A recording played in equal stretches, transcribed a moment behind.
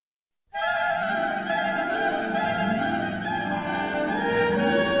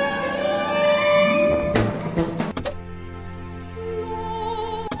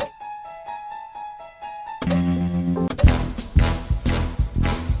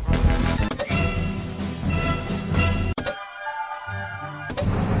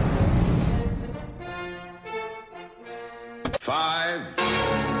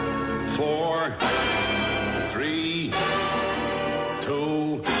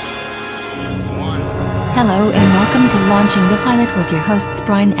Hello and welcome to Launching the Pilot with your hosts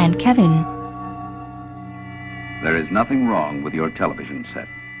Brian and Kevin. There is nothing wrong with your television set.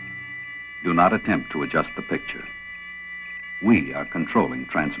 Do not attempt to adjust the picture. We are controlling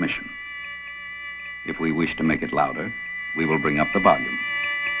transmission. If we wish to make it louder, we will bring up the volume.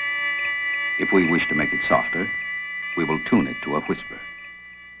 If we wish to make it softer, we will tune it to a whisper.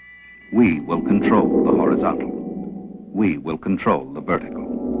 We will control the horizontal. We will control the vertical.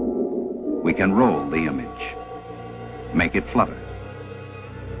 We can roll the image, make it flutter.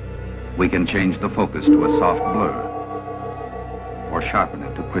 We can change the focus to a soft blur, or sharpen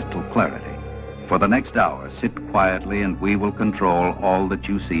it to crystal clarity. For the next hour, sit quietly and we will control all that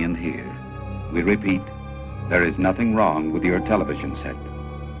you see and hear. We repeat, there is nothing wrong with your television set.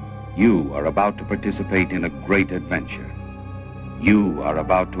 You are about to participate in a great adventure. You are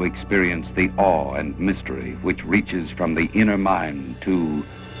about to experience the awe and mystery which reaches from the inner mind to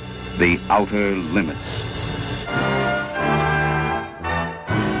the outer limits.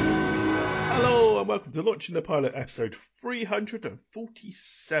 Hello and welcome to Launching the Pilot episode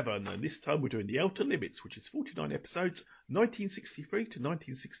 347, and this time we're doing the Outer Limits, which is 49 episodes, 1963 to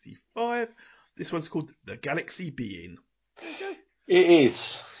 1965. This one's called The Galaxy Being. There you go. It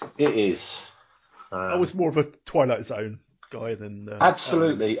is. I was more of a Twilight Zone guy than...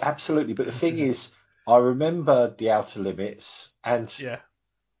 absolutely. But the thing is, I remember the Outer Limits, and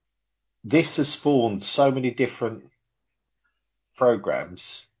this has spawned so many different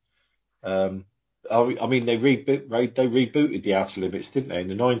programs. I mean, they rebooted the Outer Limits, didn't they, in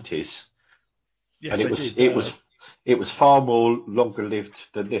the 90s? Yes, and it was far more longer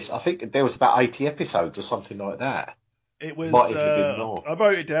lived than this. I think there was about 80 episodes or something like that. It was. Might even have been more. I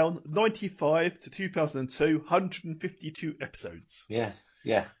wrote it down. 95 to 2002, 152 episodes. Yeah,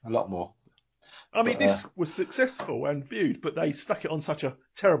 a lot more. I mean, this was successful and viewed, but they stuck it on such a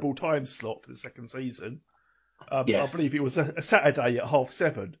terrible time slot for the second season. I believe it was a Saturday at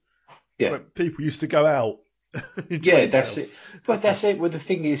 7:30. Yeah. When people used to go out. Yeah, that's it. But that's it. Well, the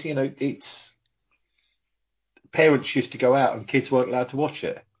thing is, it's parents used to go out and kids weren't allowed to watch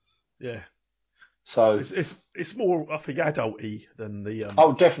it. Yeah. So it's more, I think, adult-y than the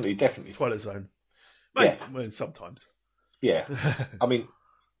definitely Twilight Zone. Maybe, well, sometimes. Yeah. I mean,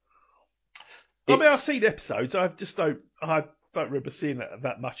 I've seen episodes. I don't remember seeing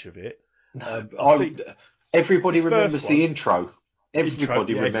that much of it. Everybody remembers the intro.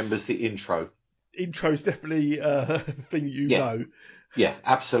 Everybody yes. remembers the intro. Intro's definitely a thing you know. Yeah,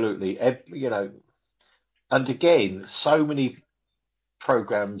 absolutely. And again, so many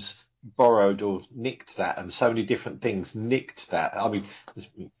programs borrowed or nicked that, and so many different things nicked that. I mean,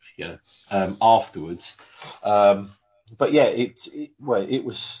 afterwards. But yeah, it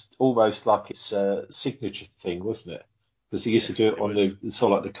was almost like its signature thing, wasn't it? Because they used to do it on the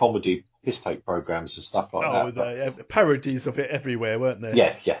sort of like the comedy piss take programs and stuff like that. But parodies of it everywhere, weren't there?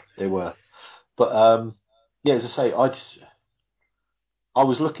 Yeah, they were. But as I say, I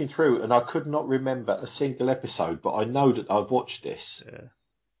was looking through and I could not remember a single episode, but I know that I've watched this. Yeah.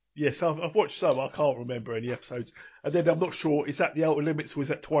 Yes, I've watched some. I can't remember any episodes. And then I'm not sure, is that the Outer Limits or is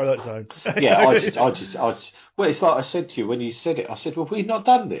that Twilight Zone? Yeah, I just. Well, it's like I said to you when you said it. I said, well, we've not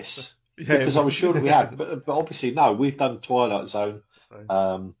done this because I was sure that we had, but obviously no. We've done Twilight Zone,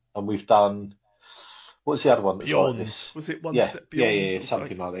 and we've done. What's the other one that's Beyond. like this? Was it One Step Beyond? Yeah,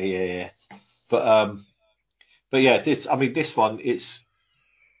 something like that. Yeah. But yeah, this one, it's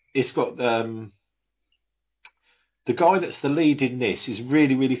got the guy that's the lead in this is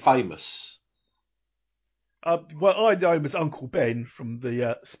really, really famous. Well, I know him as Uncle Ben from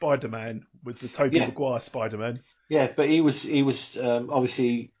the Spider-Man with the Tobey Maguire Spider-Man. Yeah, but he was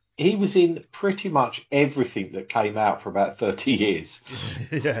obviously he was in pretty much everything that came out for about 30 years.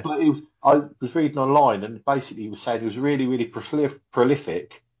 Yeah. But I was reading online and basically he was saying he was really, really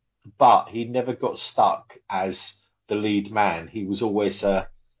prolific, but he never got stuck as the lead man. He was always like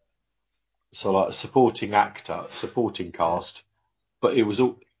a supporting actor, supporting cast, but it was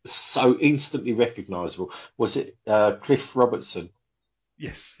all so instantly recognisable. Was it Cliff Robertson?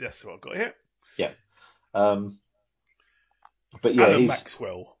 Yes, that's what I've got here. Yeah. But yeah, Alan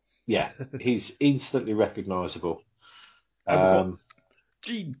Maxwell. Yeah, he's instantly recognisable. And we've got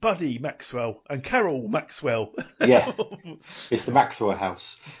Gene Buddy Maxwell and Carol Maxwell. Yeah, it's the Maxwell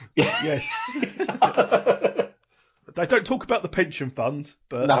house. Yes. They don't talk about the pension fund,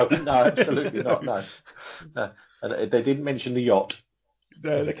 but no, absolutely not. No, and they didn't mention the yacht.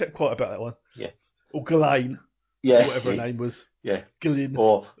 No, they kept quiet about that one. Yeah, or Ghislaine. Yeah, whatever her name was. Yeah, Gillian.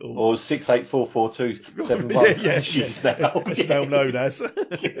 Or 684427. Yeah. She's now known as.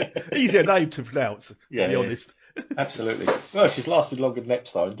 Easier name to pronounce, to be honest. Absolutely. Well, she's lasted longer than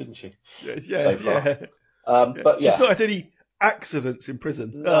Epstein, didn't she? Yeah. But she's not had any accidents in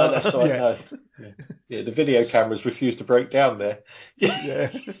prison. No, that's right. No, yeah, the video cameras refused to break down there.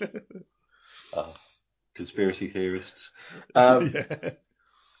 Yeah. Conspiracy theorists. Yeah.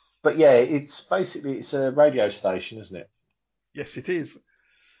 But yeah, it's a radio station, isn't it? Yes, it is.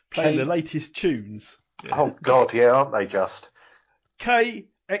 Playing the latest tunes. Yeah. Oh God, yeah, aren't they just?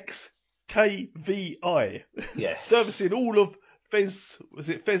 KXKVI. Yes. Servicing all of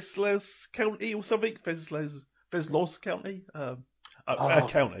Fesles County or something? Feslos County?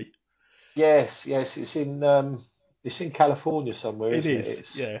 County. Yes, it's in California somewhere, isn't it?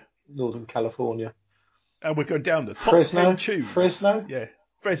 It's yeah. Northern California. And we're going down the top 10 tunes. Fresno? Yeah,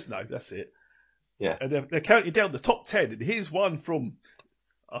 Fresno, that's it. Yeah. And they're counting down the top 10. And here's one from,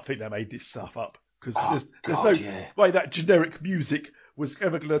 I think they made this stuff up. Because there's no way that generic music was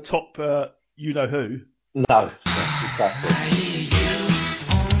ever going to top You Know Who. No, exactly.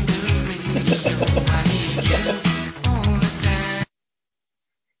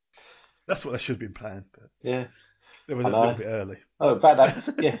 That's what they should have been playing. But yeah. They were a little bit early. Oh, about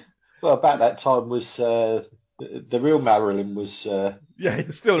that, yeah. Well, about that time was the real Marilyn was still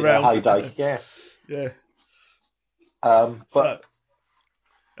around. Heyday, yeah. Yeah. But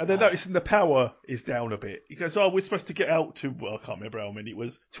and they're noticing the power is down a bit. He goes, we're supposed to get out to, I can't remember how many it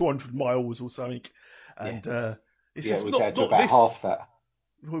was, 200 miles or something. And he says, we not can do about this. half that.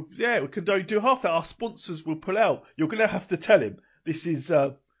 Yeah, we can do half that. Our sponsors will pull out. You're going to have to tell him. This is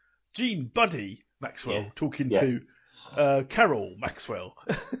Gene Buddy Maxwell talking to Carol Maxwell.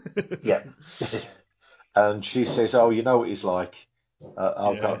 Yeah. And she says, you know what he's like.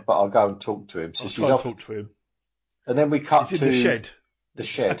 I'll go and talk to him. So she's off. Talk to him. And then we cut to the shed. The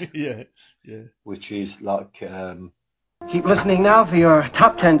shed. Yeah. Which is like... Keep listening now for your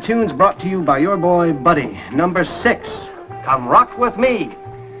top 10 tunes brought to you by your boy, Buddy. Number 6, Come Rock With Me.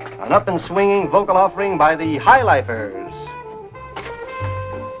 An up and swinging vocal offering by the High Lifers.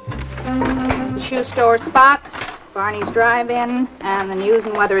 Shoe store spots, Barney's Drive-In, and the news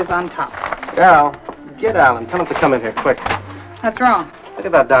and weather is on top. Carol, get Alan. Tell him to come in here quick. What's wrong? Look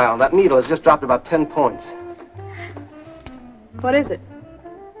at that dial. That needle has just dropped about 10 points. What is it?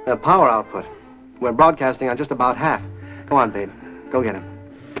 The power output. We're broadcasting on just about half. Go on, babe. Go get him.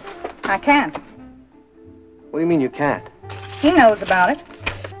 I can't. What do you mean you can't? He knows about it.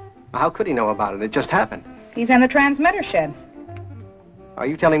 How could he know about it? It just happened. He's in the transmitter shed. Are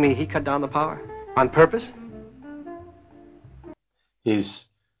you telling me he cut down the power? On purpose? It's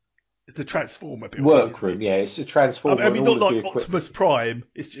the transformer building. Workroom, yeah. It's a transformer. I mean, not like Optimus Prime.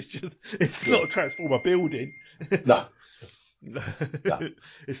 It's just it's not a transformer building. No.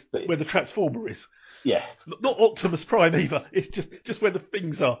 It's where the transformer is. Yeah. Not Optimus Prime either. It's just where the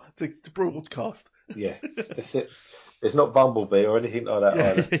things are to broadcast. Yeah, that's it. It's not Bumblebee or anything like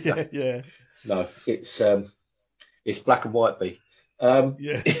that either. No, it's black and white bee. And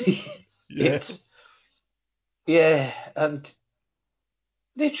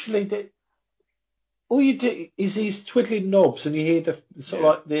literally all you do is these twiddling knobs, and you hear the sort of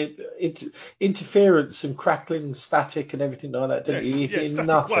like the interference and crackling, static, and everything like that. Don't you? You hear static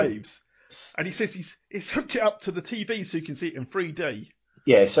nothing. Waves. And he says he's hooked it up to the TV so you can see it in 3D.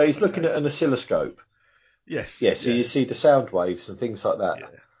 Yeah, so he's looking at an oscilloscope. Yes. Yeah, so you see the sound waves and things like that.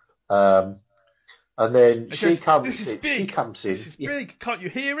 Yeah. And then she comes in. She comes in. This is big. Can't you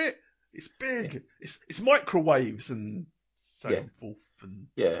hear it? It's big. Yeah. It's microwaves and so forth. And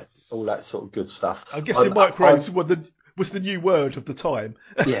all that sort of good stuff. I'm guessing microwaves was the new word of the time.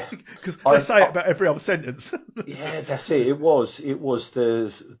 Yeah. Because they say it about every other sentence. Yeah, that's it. It was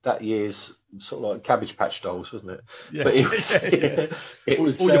that year's sort of like Cabbage Patch Dolls, wasn't it? Yeah. But it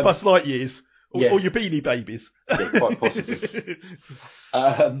was all your Buzz Lightyears. Or your Beanie Babies. Yeah, quite possibly.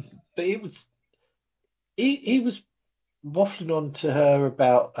 But it was... He was waffling on to her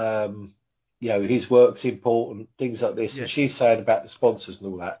about, his work's important, things like this. Yes. And she's saying about the sponsors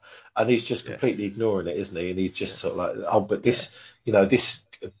and all that. And he's just completely ignoring it, isn't he? And he's just sort of like, but this, this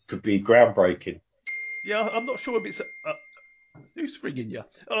could be groundbreaking. Yeah, I'm not sure if it's... who's ringing you?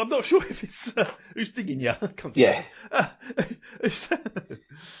 I'm not sure if it's... who's digging you? Yeah. Is that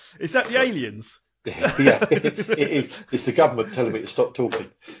the aliens? Yeah, it is. It's the government telling me to stop talking.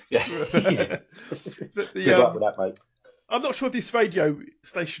 Yeah. Good luck with that, mate. I'm not sure if this radio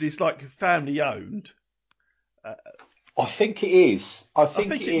station is like family owned. I think it is. I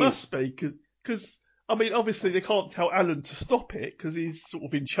think it must be because I mean, obviously they can't tell Alan to stop it because he's sort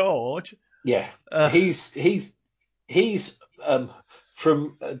of in charge. Yeah, he's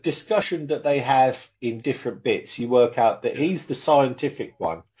from a discussion that they have in different bits. You work out that he's the scientific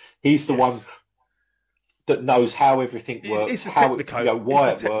one. He's the one that knows how everything works, he's why it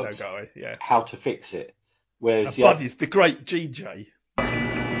works, guy, how to fix it. Whereas Buddy's the great GJ.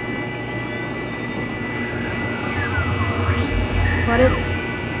 What is it?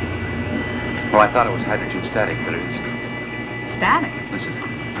 Well, I thought it was hydrogen static, but it isn't. Static? Listen.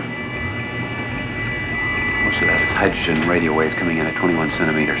 Most of that is hydrogen radio waves coming in at 21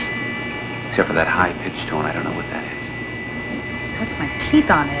 centimeters. Except for that high-pitched tone, I don't know what that is. Sets my teeth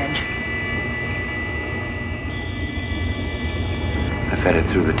on edge. I fed it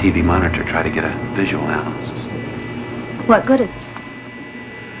through the TV monitor, try to get a visual analysis. What good is it?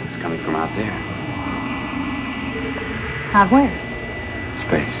 It's coming from out there. Out where?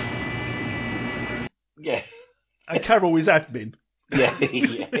 Space. Yeah. And Carol is admin.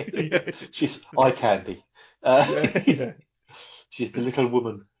 Yeah. She's eye candy. Yeah. She's the little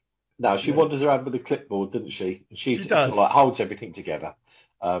woman. No, she wanders around with a clipboard, doesn't she? And she does. sort of like holds everything together.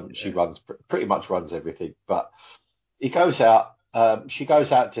 She pretty much runs everything. But he goes out. She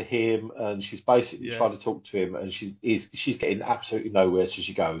goes out to him, and she's basically trying to talk to him, and she's getting absolutely nowhere, so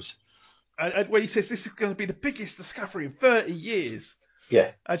she goes. And when he says this is going to be the biggest discovery in 30 years.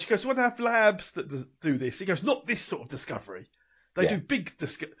 Yeah. And she goes, well, they have labs that do this. He goes, not this sort of discovery. They do big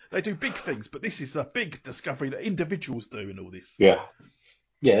things, but this is a big discovery that individuals do and all this. Yeah.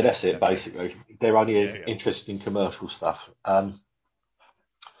 Yeah, that's it, basically. They're only interested in commercial stuff.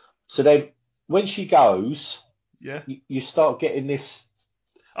 So then when she goes, you start getting this.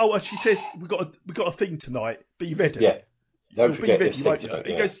 Oh, and she says, we got a thing tonight. Be ready. Yeah. Don't forget be this ready, thing won't tonight.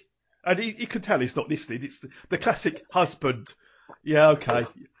 you? He goes, and you can tell he's not listening. It's the classic husband. Yeah, okay.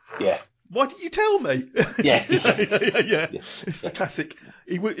 Yeah. Why didn't you tell me? Yeah. It's the classic.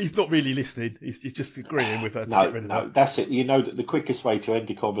 He's not really listening. He's just agreeing with her to get rid of her. No, that's it. You know that the quickest way to end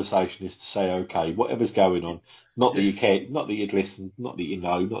a conversation is to say, okay, whatever's going on. Not that you care, not that you'd listen, not that you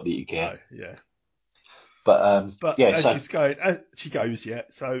know, not that you care. No, yeah. But yeah, as so she's going, she goes, yeah.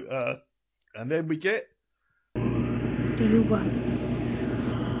 So, and then we get. Do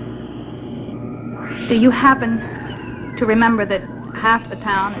you happen to remember that half the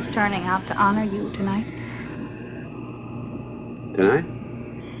town is turning out to honor you tonight? Tonight?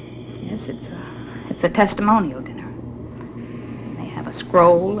 Yes, it's a testimonial dinner. They have a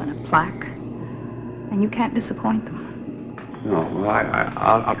scroll and a plaque, and you can't disappoint them. No, well,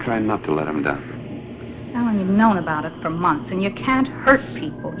 I'll try not to let them down. Alan, you've known about it for months, and you can't hurt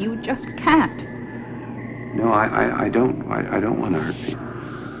people. You just can't. No, I don't. I don't want to hurt people.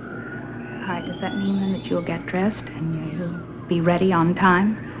 All right, does that mean then that you'll get dressed and you'll be ready on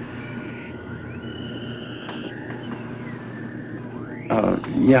time?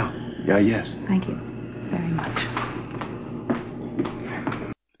 Yes. Thank you very much.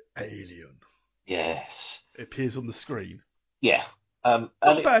 Alien. Yes. It appears on the screen. Yeah. Not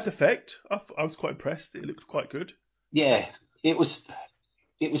a bad effect. I was quite impressed. It looked quite good. Yeah. It was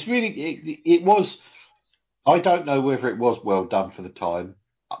really. It was. I don't know whether it was well done for the time,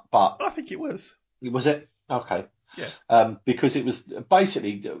 but I think it was. Was it? Okay. Yeah. Because it was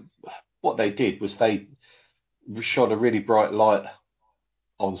basically what they did was they shone a really bright light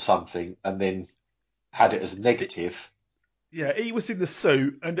on something and then had it as a negative. He was in the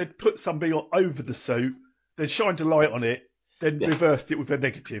suit and they'd put something over the suit, then shined a light on it, then reversed it with a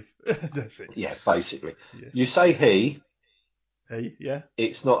negative. That's it. Yeah, basically. Yeah. You say he. He, yeah.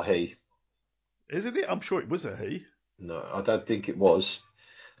 It's not he. Isn't it? I'm sure it was a he. No, I don't think it was.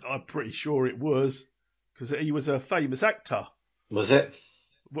 I'm pretty sure it was, because he was a famous actor. Was it?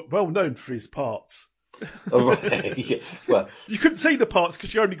 Well known for his parts. Oh, right. Yeah. Well, you couldn't see the parts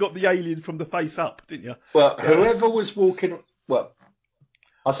because you only got the alien from the face up, didn't you? Well, whoever was walking... Well,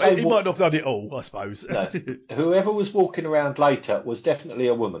 I say... He might not have done it all, I suppose. No. Whoever was walking around later was definitely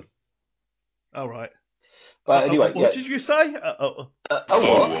a woman. All right. But anyway, what did you say? A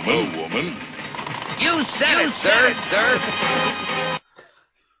what? Woman. You said it, sir.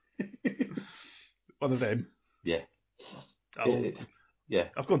 One of them. Yeah. Yeah.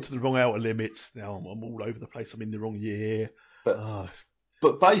 I've gone to the wrong outer limits. Now I'm all over the place. I'm in the wrong year.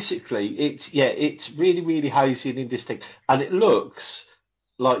 But basically, it's really, really hazy and indistinct. And it looks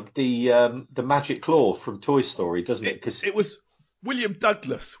like the magic claw from Toy Story, doesn't it? Because it was William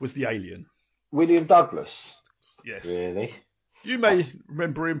Douglas was the alien. William Douglas? Yes. Really? You may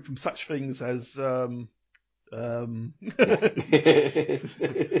remember him from such things as that's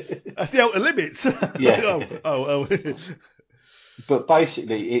the outer limits. Yeah. Oh. But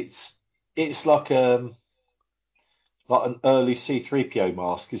basically, it's like an early C-3PO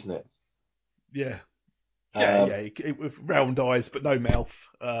mask, isn't it? Yeah. With round eyes but no mouth.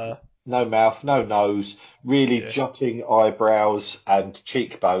 No mouth, no nose, really jutting eyebrows and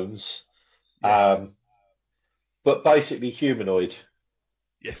cheekbones. Yes. But basically humanoid.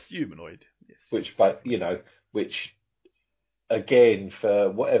 Yes, humanoid. Yes. Which, but which again, for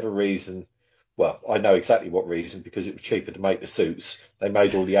whatever reason, well, I know exactly what reason, because it was cheaper to make the suits. They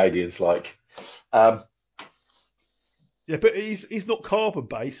made all the aliens like. Yeah, but he's not carbon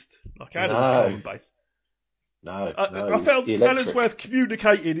based like Alan's No, carbon based. no, I it's found Alan's way electric. of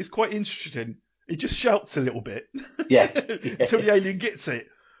communicating is quite interesting. He just shouts a little bit Yeah, until the alien gets it,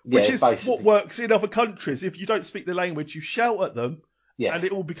 which yeah, is what basically. works in other countries. If you don't speak the language, you shout at them, Yeah, and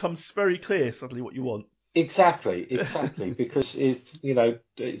it all becomes very clear suddenly what you want. exactly. Because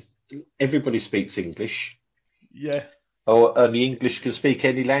everybody speaks English, Yeah. and the English can speak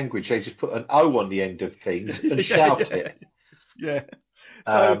any language. They just put an O on the end of things and shout yeah. it. Yeah.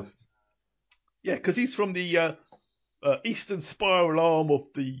 So, Um, yeah, because he's from the eastern spiral arm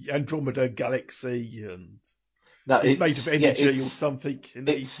of the Andromeda galaxy, and no, he's made of energy or it's something. And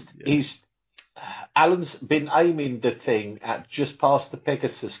yeah. he's Alan's been aiming the thing at just past the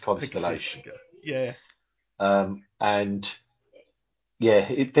Pegasus Pegasus. constellation. Yeah. And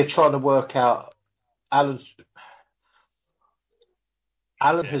yeah, they're trying to work out. Alan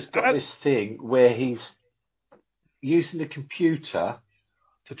Alan Yeah. has got this thing where he's using the computer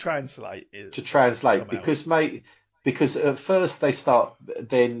To translate it, to translate somehow. because at first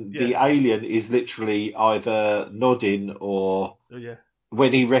then Yeah. the alien is literally either nodding or Yeah.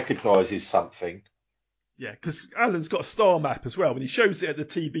 when he recognizes something. Yeah, because Alan's got a star map as well, and he shows it at the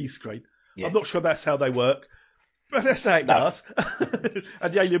TV screen. Yeah. I'm not sure that's how they work, but that's how it No. does.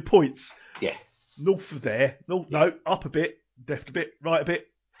 And the alien points Yeah. north of there, no, up a bit, left a bit, right a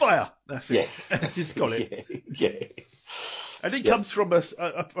bit, fire. That's it. Yes. He's got it. Yeah. And he Yeah. comes from a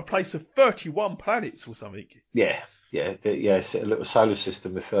place of 31 planets or something. Yeah. It's a little solar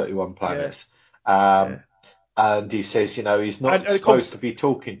system with 31 planets. Yeah. And he says, he's not And of supposed course, to be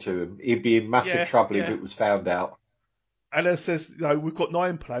talking to him. He'd be in massive trouble if yeah. it was found out. And it says, we've got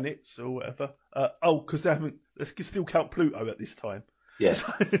 9 planets or whatever. Because they can still count Pluto at this time. Yeah.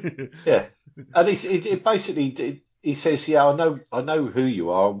 Yeah. And it basically, he says, yeah, I know who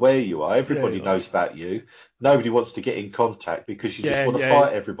you are and where you are. Everybody knows about you. Nobody wants to get in contact because you just want to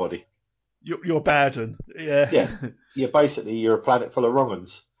fight everybody. You're bad un. Yeah. Yeah. Basically, you're a planet full of wrong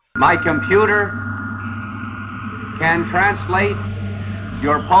uns. My computer can translate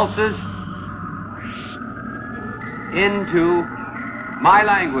your pulses into my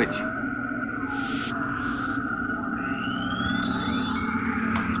language.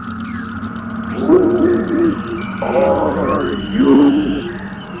 Are you?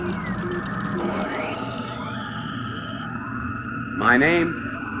 My name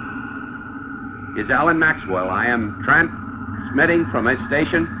is Alan Maxwell. I am transmitting from a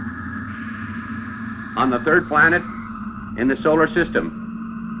station on the third planet in the solar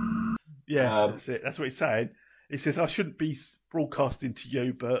system. Yeah, that's it. That's what he's saying. He says, I shouldn't be broadcasting to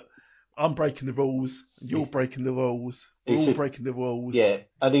you, but I'm breaking the rules, and you're breaking the rules. We're all breaking the rules. Yeah,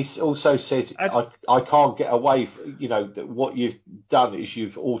 and he also says, I can't get away. What you've done is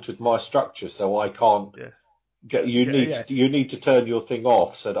you've altered my structure, so I can't. Yeah. You need to turn your thing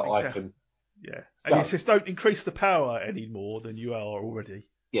off so that I can. Yeah, and he says, don't increase the power any more than you are already.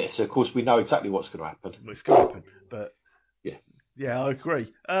 Yeah, so of course we know exactly what's going to happen. It's going to happen, but yeah, I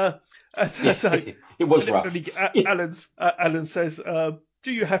agree. So, it was rough. Alan says,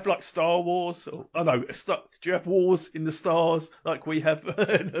 do you have like Star Wars? Do you have wars in the stars like we have,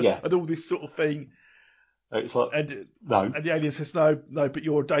 and all this sort of thing? It's like, no. And the alien says, no, but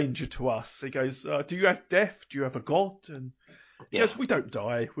you're a danger to us. He goes, do you have death? Do you have a god? And he goes, we don't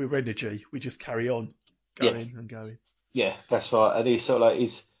die. We're energy. We just carry on going and going. Yeah, that's right. And he's sort of like,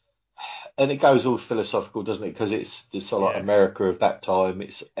 and it goes all philosophical, doesn't it? Because it's sort of like America of that time.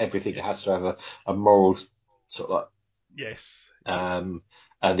 It's everything has to have a moral sort of like. Yes. And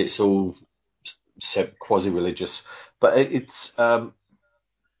it's all quasi-religious, but it's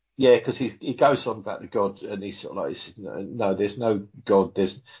because he goes on about the God, and he's sort of like, no, there's no God,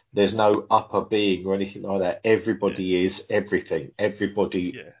 there's no upper being or anything like that. Everybody is everything.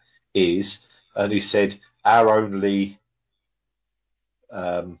 Everybody is, and he said our only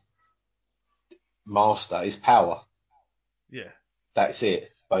master is power. Yeah, that's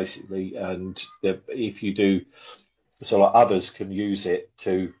it basically. And if you do, so like others can use it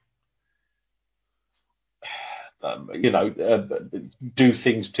to. Do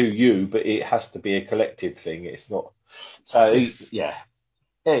things to you, but it has to be a collective thing. It's not. So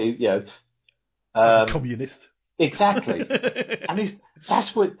communist. Exactly, and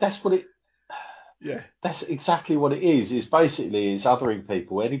that's what it. Yeah, that's exactly what it is. Is basically it's othering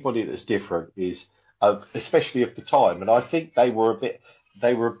people. Anybody that's different is, especially of the time. And I think they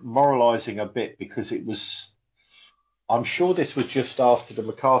were moralising a bit because it was. I'm sure this was just after the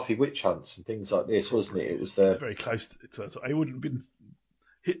McCarthy witch hunts and things like this, wasn't it? It was It's very close to it. It wouldn't have been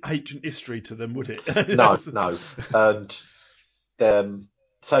ancient history to them, would it? No. And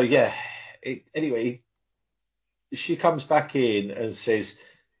so yeah. Anyway, she comes back in and says,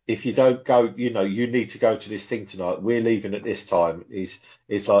 "If you don't go, you need to go to this thing tonight. We're leaving at this time." He's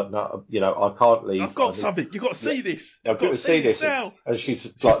like, "No, I can't leave. I've got something. You've got to see this. I've got to see this now." And she's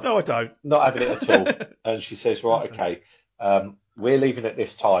Says, like, "No, I don't. Not having it at all." And she says, "Right, okay, we're leaving at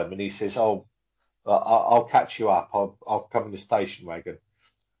this time." And he says, "Oh, I'll catch you up. I'll come in the station wagon."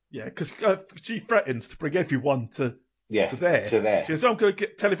 Yeah, because she threatens to bring everyone to there. To there. She says, "I'm going to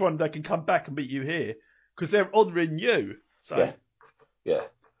tell everyone they can come back and meet you here because they're honouring you." So yeah.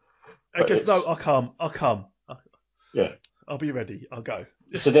 I guess no, I'll come. Yeah. I'll be ready. I'll go.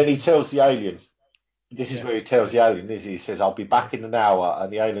 So then he tells the alien. This is where he tells the alien. He says, "I'll be back in an hour,"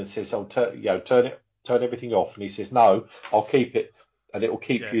 and the alien says, "Oh, turn everything off." And he says, "No, I'll keep it, and it will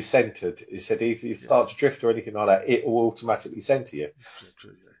keep you centered." He said, "If you start to drift or anything like that, it will automatically center you."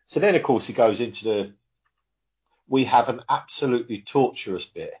 True. So then, of course, he goes into we have an absolutely torturous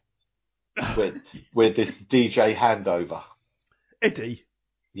bit with this DJ handover. Eddie.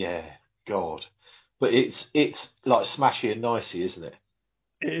 Yeah, God. But it's like Smashy and Nicey, isn't it?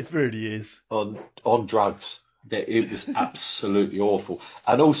 It really is. On drugs. It was absolutely awful.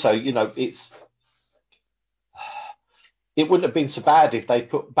 And also, it wouldn't have been so bad if they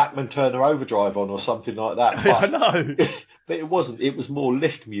put Bachman Turner Overdrive on or something like that. But, I know. But it wasn't. It was more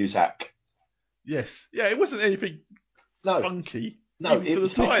lift music. Yes. Yeah, it wasn't anything funky. No, it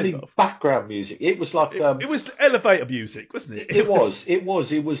was literally background music. It was like it was elevator music, wasn't it?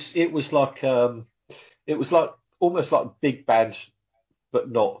 It was like almost like big band, but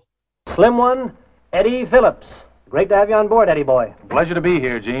not. Slim one, Eddie Phillips. Great to have you on board, Eddie boy. Pleasure to be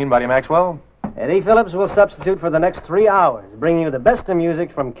here, Gene. Buddy Maxwell. Eddie Phillips will substitute for the next 3 hours, bringing you the best of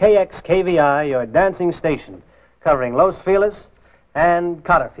music from KXKVI, your dancing station, covering Los Feliz and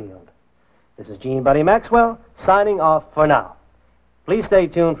Cotterfield. This is Gene Buddy Maxwell, signing off for now. Please stay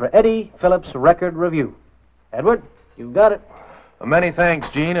tuned for Eddie Phillips' record review. Edward, you've got it. Many thanks,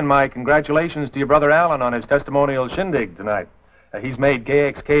 Gene, and my congratulations to your brother Alan on his testimonial shindig tonight. He's made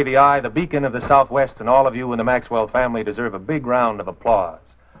KXKVI the beacon of the Southwest, and all of you in the Maxwell family deserve a big round of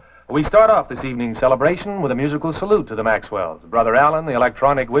applause. We start off this evening's celebration with a musical salute to the Maxwells. Brother Alan, the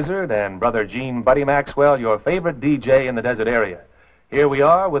electronic wizard, and Brother Gene Buddy Maxwell, your favorite DJ in the desert area. Here we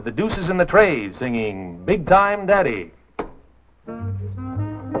are with the Deuces in the Trays singing Big Time Daddy.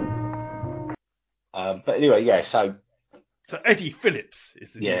 But anyway, yeah, so Eddie Phillips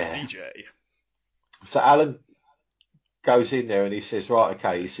is the new DJ. So Alan goes in there and he says, right,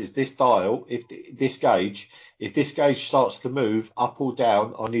 okay, he says, this dial, if this gauge starts to move up or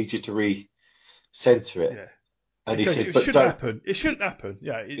down, I need you to re-center it. Yeah. And he says, said, it shouldn't happen. It shouldn't happen.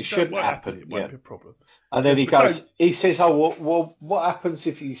 Yeah, it shouldn't happen. It won't be a problem. And then he says, oh, well, what happens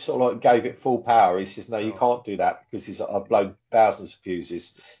if you sort of like gave it full power? He says, no, you can't do that because I've blown thousands of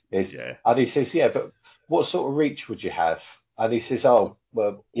fuses. And he says, yeah, but what sort of reach would you have? And he says, oh,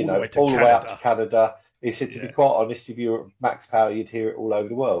 well, all the way up to Canada. He said, to be quite honest, if you were at max power, you'd hear it all over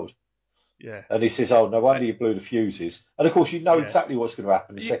the world. Yeah. And he says, oh, no wonder you blew the fuses. And of course, you know exactly what's going to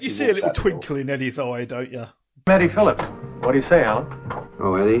happen. You see a little twinkle in Eddie's eye, don't you? Eddie Phillips. What do you say, Alan?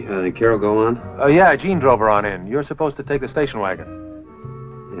 Oh, Eddie, did Carol go on? Yeah, Gene drove her on in. You're supposed to take the station wagon.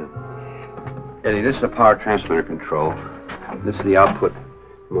 Yeah. Eddie, this is the power transmitter control. This is the output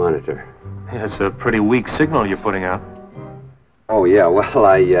monitor. Yeah, it's a pretty weak signal you're putting out. Oh, yeah, well,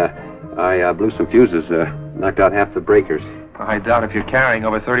 I blew some fuses, knocked out half the breakers. I doubt if you're carrying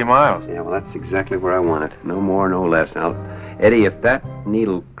over 30 miles. Yeah, well, that's exactly where I want it. No more, no less. Now, Eddie, if that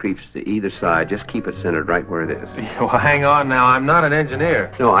needle creeps to either side, just keep it centered right where it is. Well, hang on now. I'm not an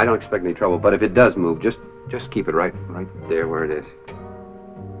engineer. No, I don't expect any trouble, but if it does move, just keep it right there where it is.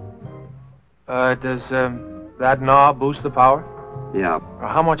 Does that knob boost the power? Yeah.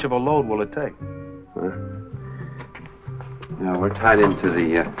 How much of a load will it take? Yeah, we're tied into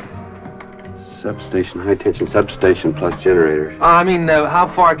the substation, high-tension substation plus generators. I mean, how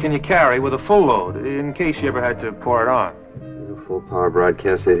far can you carry with a full load, in case you ever had to pour it on? Full power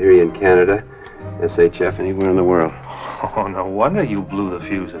broadcast they hear you in Canada, SHF, anywhere in the world. Oh, no wonder you blew the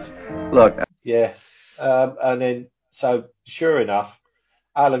fuses. Look. Yeah. And then, so, sure enough,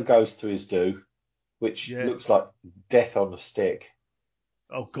 Alan goes to his do, which looks like death on a stick.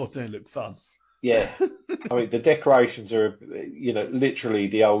 Oh, God, they look fun. Yeah. I mean, the decorations are, literally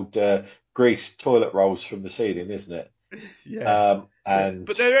the old greased toilet rolls from the ceiling, isn't it? Yeah.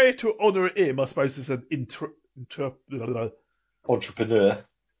 But they're here to honour him, I suppose, as an entrepreneur.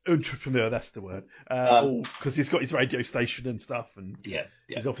 Entrepreneur, that's the word. Because he's got his radio station and stuff, and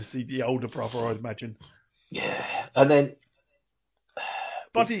he's obviously the older brother, I'd imagine. Yeah, and then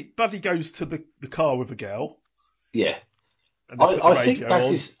Buddy goes to the car with a girl. Yeah, and I think that's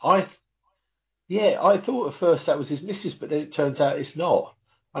on. his. I thought at first that was his missus, but then it turns out it's not.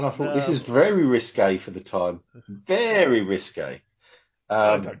 And I thought this is very risque for the time. Very risque.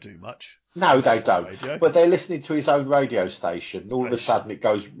 They don't do much. No, they don't. Radio. But they're listening to his own radio station. All of a sudden, it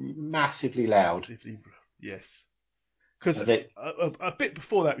goes massively loud. Yes. Because a bit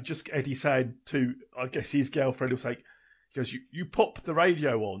before that, just Eddie saying to, I guess, his girlfriend, was like, he goes, you pop the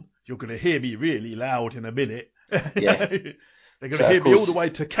radio on, you're going to hear me really loud in a minute. Yeah. They're going to hear me all the way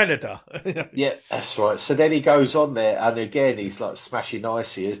to Canada. Yeah, that's right. So then he goes on there, and again, he's like smashing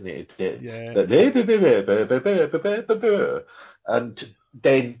icy, isn't it? And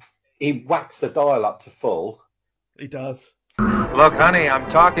then he whacks the dial up to full. He does. Look, honey,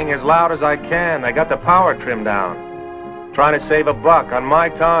 I'm talking as loud as I can. I got the power trimmed down. Trying to save $1 on my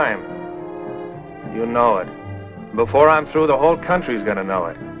time. You know it. Before I'm through, the whole country's going to know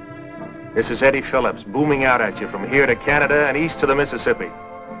it. This is Eddie Phillips, booming out at you from here to Canada and east to the Mississippi.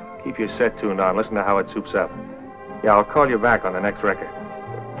 Keep your set tuned on. Listen to how it soups up. Yeah, I'll call you back on the next record.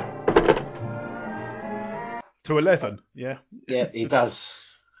 To 11, yeah. Yeah, he does.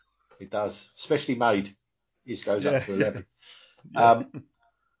 He does. Especially Made. His goes up to 11. Yeah.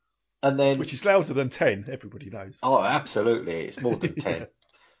 And then, which is louder than 10, everybody knows. Oh, absolutely. It's more than 10.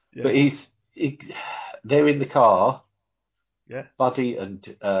 Yeah. But they're in the car. Yeah. Buddy and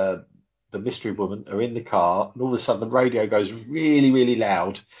the mystery woman are in the car, and all of a sudden the radio goes really, really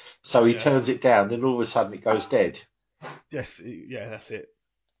loud. So he turns it down, then all of a sudden it goes dead. Yes, yeah, that's it.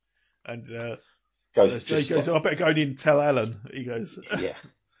 And he goes, I better go in and tell Alan. He goes. Yeah.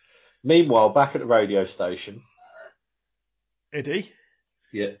 Meanwhile, back at the radio station. Eddie?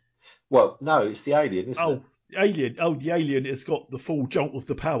 Yeah. Well, no, it's the alien, isn't it? Alien. Oh, the alien has got the full jolt of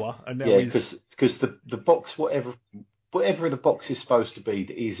the power, and now because the box, whatever the box is supposed to be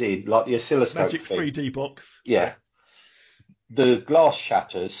that he's in, like the oscilloscope magic thing, 3D box. Yeah. The glass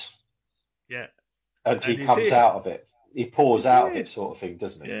shatters. Yeah. And he comes out of it. He pours out of it, sort of thing,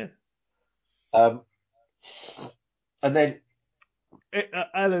 doesn't he? Yeah. And then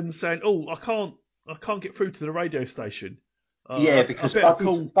Alan's saying, "Oh, I can't get through to the radio station." Because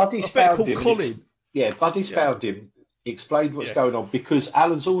Buddy's found him. Colin. Buddy's found him. Explained what's going on because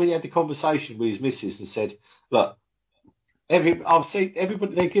Alan's already had the conversation with his missus and said, "Look, I've seen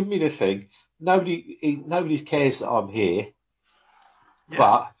everybody. They give me the thing. Nobody cares that I'm here,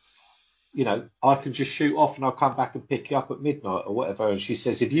 but I can just shoot off and I'll come back and pick you up at midnight or whatever." And she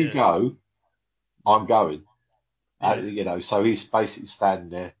says, "If you go, I'm going." So he's basically standing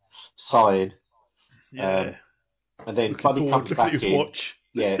there sighing. Yeah. And then Buddy comes back in. Watch.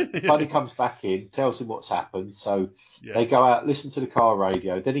 Yeah, Buddy comes back in, tells him what's happened. So they go out, listen to the car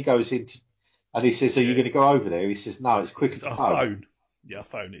radio. Then he goes in and he says, "Are you going to go over there?" He says, "No, it's quicker to phone." Yeah,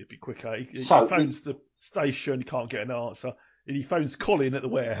 phone. It'd be quicker. He phones the station, can't get an answer. And he phones Colin at the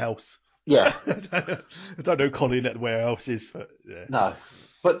warehouse. Yeah. I don't know who Colin at the warehouse is. But, yeah. No,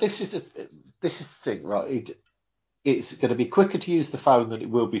 but this is the thing, right? It's going to be quicker to use the phone than it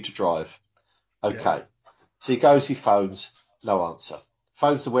will be to drive. Okay. Yeah. So he goes, he phones, no answer.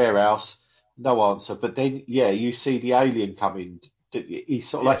 Phones the warehouse, no answer. But then, you see the alien coming. He's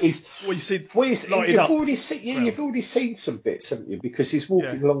sort of like you've already seen some bits, haven't you? Because he's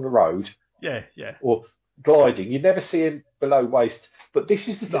walking along the road. Yeah. Or gliding. You never see him below waist. But this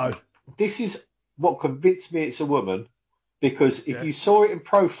is the thing. This is what convinced me it's a woman. Because if you saw it in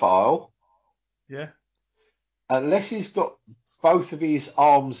profile, unless he's got both of his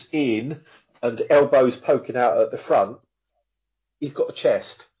arms in and elbows poking out at the front, he's got a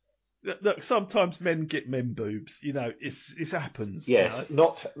chest. Look, sometimes men get men boobs. It happens. Yes,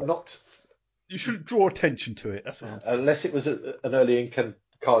 not. You shouldn't draw attention to it. That's what I'm saying. Unless it was an early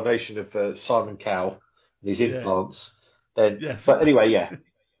incarnation of Simon Cowell and his implants, then. Yes. But anyway,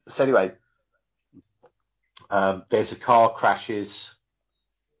 So anyway, there's a car crashes.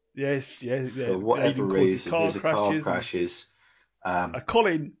 Yes, For whatever reason, there's a car crashes.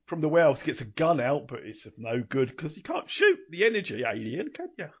 Colin from the warehouse gets a gun out, but it's of no good because you can't shoot the energy alien, can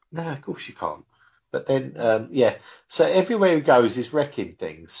you? No, of course you can't. But then, so everywhere he goes, he's wrecking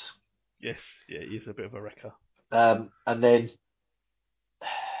things. Yes, he's a bit of a wrecker. And then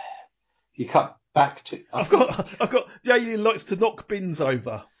you cut back to. I've got the alien likes to knock bins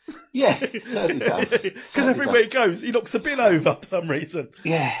over. Yeah, it certainly does. Because everywhere he goes, he knocks a bin over for some reason.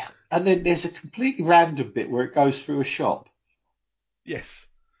 Yeah, and then there's a completely random bit where it goes through a shop. Yes.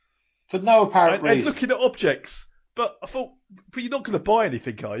 For no apparent reason. And looking at objects. But I thought, But you're not going to buy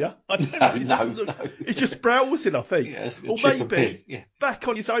anything, are you? I don't know. No. It's just browsing, I think. Yeah, it's or chip and maybe pin. back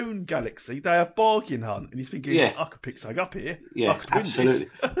on his own galaxy, they have bargain hunt, and he's thinking, I could pick something up here. Yeah, I could absolutely.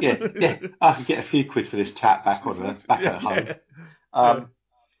 win this. yeah. I could get a few quid for this tap back at home.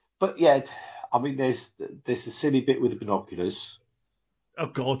 But yeah, I mean, there's a silly bit with the binoculars. Oh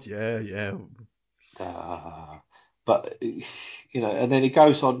God, yeah. But and then he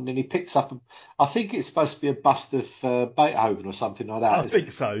goes on and he picks up. I think it's supposed to be a bust of Beethoven or something like that. I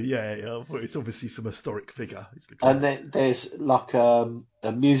think so. Yeah. It's obviously some historic figure. And then there's like a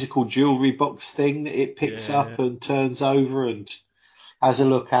musical jewellery box thing that it picks up and turns over and has a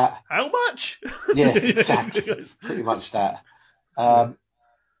look at. How much? Yeah, exactly. Pretty much that. And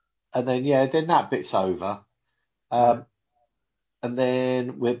then then that bit's over. And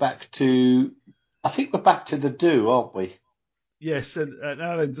then we're back to. I think we're back to the do, aren't we? Yes, and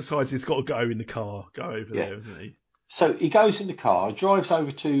Alan decides he's got to go in the car, go over there, isn't he? So he goes in the car, drives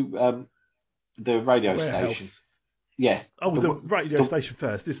over to the radio station. Yeah. Oh, the radio station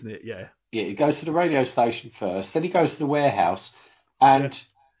first, isn't it? Yeah. Yeah, he goes to the radio station first, then he goes to the warehouse, and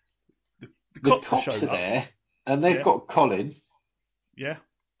the cops are there, and they've got Colin. Yeah.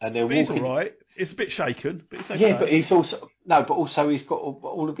 And they're walking. He's all right. It's a bit shaken, but it's okay. Yeah, but he's also he's got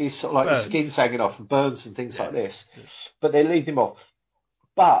all of his sort of like his skin's hanging off and burns and things like this. Yeah. But they lead him off.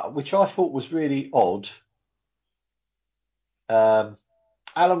 But which I thought was really odd. Alan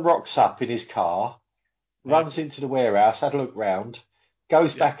rocks up in his car, runs into the warehouse, had a look round,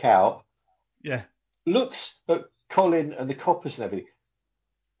 goes back out. Yeah. Looks at Colin and the coppers and everything,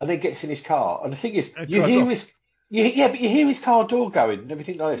 and then gets in his car. And the thing is, you hear his car door going and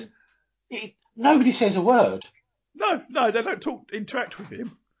everything like this. Nobody says a word. No, they don't interact with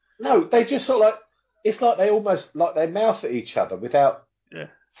him. No, they just sort of like, it's like they almost like they mouth at each other without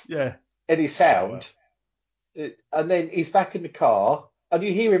any sound. And then he's back in the car, and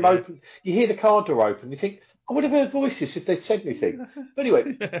you hear him open. You hear the car door open. You think, I would have heard voices if they'd said anything. But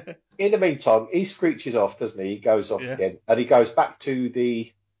anyway, in the meantime, he screeches off, doesn't he? He goes off again, and he goes back to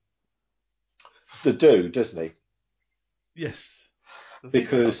the do, doesn't he? Yes.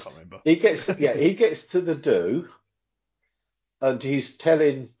 Because he gets to the do, and he's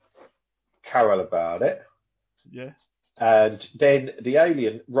telling Carol about it. Yeah. And then the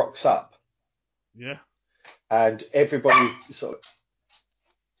alien rocks up. Yeah. And everybody sort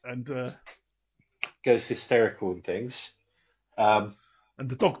of goes hysterical and things. And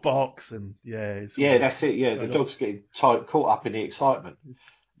the dog barks and that's it. Yeah, the dog's getting caught up in the excitement.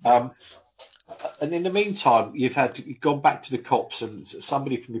 And in the meantime, you've gone back to the cops, and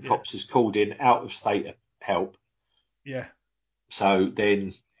somebody from the cops has called in out of state help. Yeah. So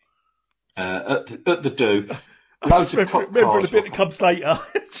then, at the do, loads of cop cars. The bit that comes later.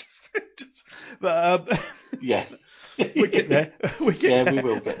 But we get there. We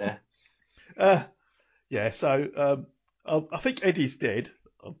will get there. So I think Eddie's dead.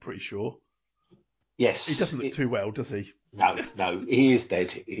 I'm pretty sure. Yes. He doesn't look too well, does he? No, he is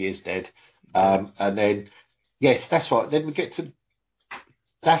dead. And then, yes, that's right. Then we get to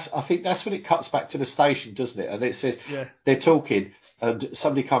I think that's when it cuts back to the station, doesn't it? And it says they're talking, and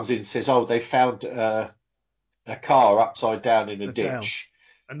somebody comes in and says, "Oh, they found a car upside down in a ditch,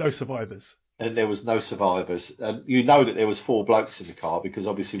 and no survivors." And there was no survivors, and you know that there was 4 blokes in the car because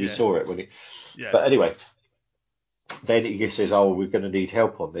obviously we saw it when it. Yeah. But anyway, then he says, "Oh, we're going to need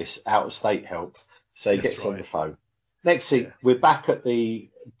help on this, out of state help." So he gets on the phone. Next thing, we're back at the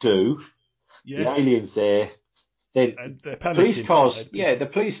do. Yeah. The alien's there. Then police cars, the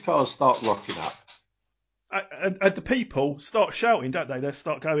police cars start rocking up. And the people start shouting, don't they? They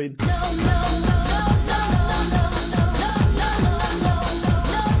start going.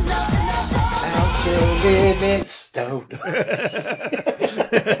 Limits. No. It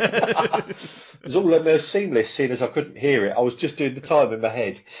was all almost seamless, seeing as I couldn't hear it. I was just doing the time in my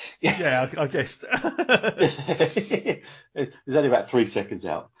head. Yeah, I guessed. There's only about 3 seconds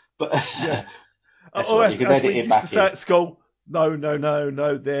out, but that's as we used to say at school. No,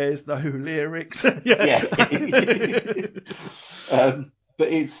 there's no lyrics. But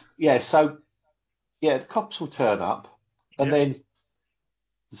it's so the cops will turn up, and then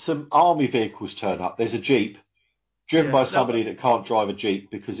some army vehicles turn up. There's a Jeep driven by somebody that can't drive a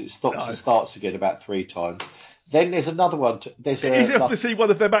Jeep because it stops and starts again about 3 times. Then there's another one. It's obviously one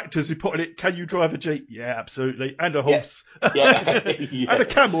of them actors who put in it, "Can you drive a Jeep?" Yeah, absolutely. And a horse. And a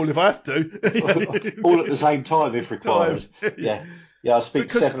camel if I have to. All at the same time if required. Yeah, I speak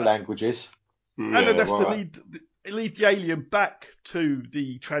 7 languages. And then that's to lead the alien back to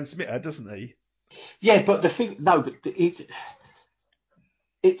the transmitter, doesn't he? Yeah, but the thing... No, but it's...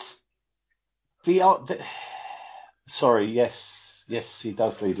 Sorry, yes, he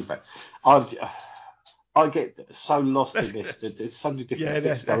does lead it back. I get so lost in this. There's so many different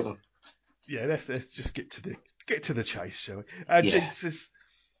things going on. Yeah, let's just get to the chase, shall we? And Yeah. he says,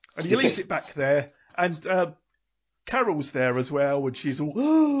 and he leaves it back there, and Carol's there as well, and she's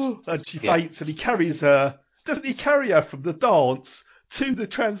all and she faints, and he carries her. Doesn't he carry her from the dance to the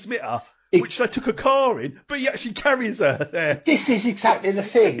transmitter, which they took a car in, but he actually carries her there. This is exactly the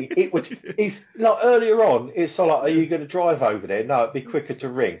thing. He's like earlier on. It's sort of like, are you going to drive over there? No, it'd be quicker to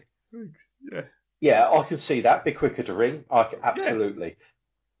ring. Yeah. Yeah, I can see that. Be quicker to ring. Absolutely. Yeah.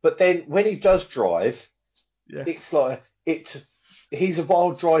 But then when he does drive, it's like he's a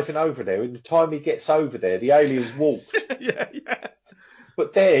while driving over there. And the time he gets over there, the aliens walked. yeah.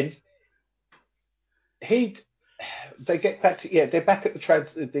 But then they get back to they're back at the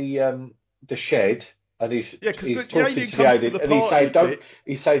shed, and he's talking to the alien, and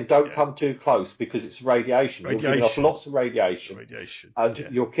he's saying don't come too close because it's radiation. You're giving off lots of radiation. And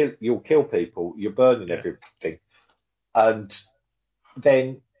you'll kill people. You're burning everything. And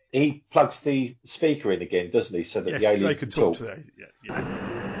then he plugs the speaker in again, doesn't he, so that the alien can talk.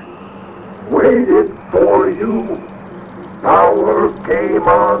 Waited for you. Power came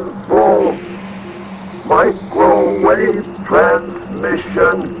on full. Microwave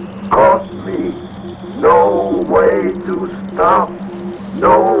transmission caught me. No way to stop.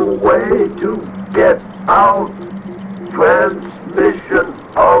 No way to get out. Transmission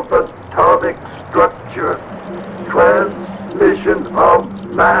of atomic structure. Transmission of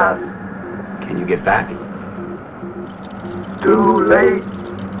mass. Can you get back? Too late.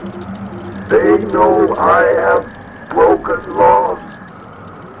 They know I have broken laws.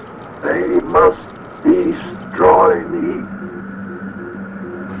 They must destroy me.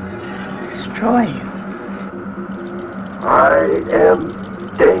 Destroy you? I am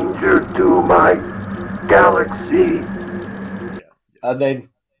danger to my galaxy. And then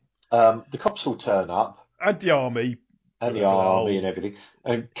the cops will turn up. And the army. And everything.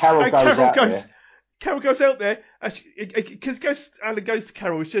 And Carol goes out there. Carol goes out there, because Alan goes to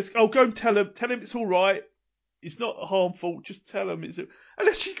Carol, she says, "Oh, go and tell him it's all right. It's not harmful. Just tell him it's." And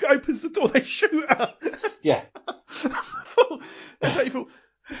as she opens the door, they shoot her. Yeah.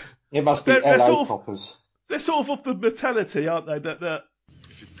 It must be LA coppers. They're sort of the mentality, aren't they? That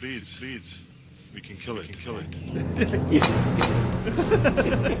if it bleeds, we can kill it.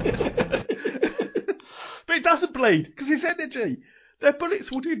 But it doesn't bleed because it's energy. Their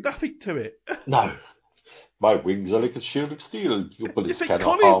bullets will do nothing to it. No. My wings are like a shield of steel. Your bullets cannot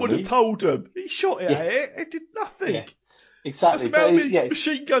harm me. Colin would have told him. He shot it at it. It did nothing. Yeah. Exactly. That's how many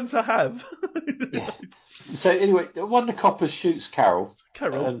machine guns I have. So anyway, one of the coppers shoots Carol.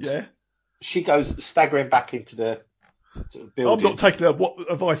 And she goes staggering back into the building. I'm not taking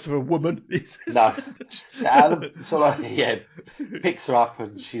advice of a woman. No. Alan picks her up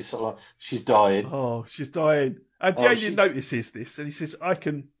and she's she's dying. Oh, she's dying. And the alien notices this and he says, I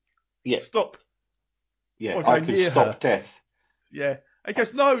can stop. Yeah, I can stop death. Yeah. And he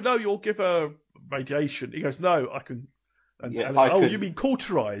goes, no, you'll give her radiation. He goes, no, I can. And you mean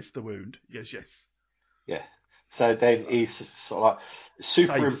cauterize the wound? He goes, yes. Yeah. So then he's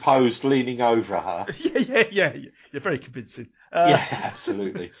superimposed leaning over her. Yeah. You're very convincing. Yeah,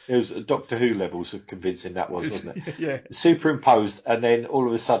 absolutely. It was Doctor Who levels of convincing that was, wasn't it? Yeah. Superimposed, and then all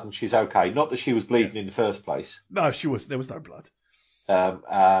of a sudden she's okay. Not that she was bleeding in the first place. No, she wasn't. There was no blood.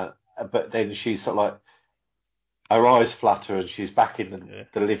 But then she's her eyes flutter and she's back in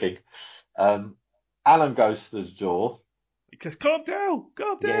the living. Alan goes to the door. He goes, calm down.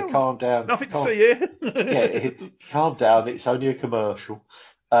 Yeah, calm down. Nothing to see here. Calm down. It's only a commercial.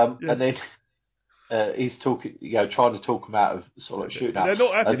 And then he's talking, trying to talk him out of shooting up. They're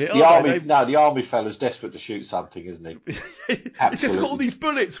not having it, the army fella's desperate to shoot something, isn't he? He's just got all these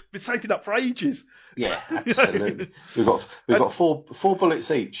bullets. Been saving up for ages. Yeah, absolutely. We've got four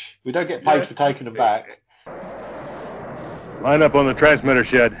bullets each. We don't get paid for taking them back. Line up on the transmitter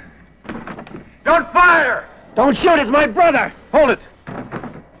shed. Don't fire! Don't shoot, it's my brother! Hold it!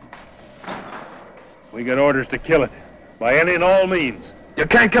 We got orders to kill it. By any and all means. You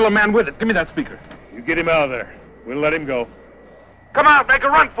can't kill a man with it. Give me that speaker. You get him out of there. We'll let him go. Come out, make a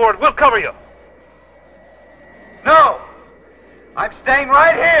run for it. We'll cover you. No! I'm staying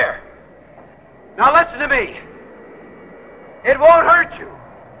right here. Now listen to me. It won't hurt you.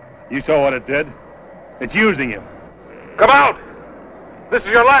 You saw what it did. It's using him. Come out! This is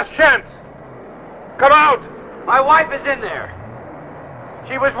your last chance. Come out! My wife is in there.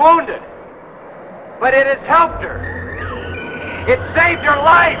 She was wounded. But it has helped her. It saved her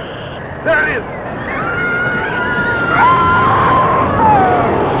life. There it is.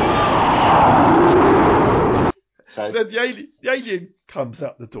 So then the alien comes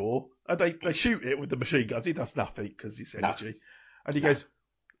out the door and they shoot it with the machine guns. He does nothing because it's energy. And he goes,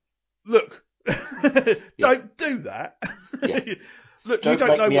 look, don't do that. Yeah. Look, Don't you don't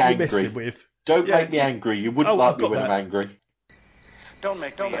make know me what angry. you're messing with. Don't make me angry. You wouldn't like me when I'm angry. Don't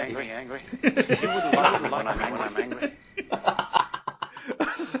make me angry. You wouldn't like me when I'm angry.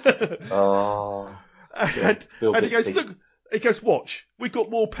 Oh. And he goes, look, he goes, watch, we've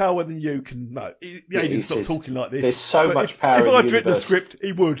got more power than you can know. The alien's not talking like this. There's so much power if in the I'd written the universe. script,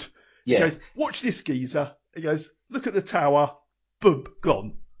 he would. Yeah. He goes, watch this geezer. He goes, look at the tower. Boom,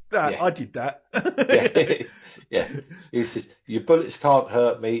 gone. I did that. Yeah. He said, your bullets can't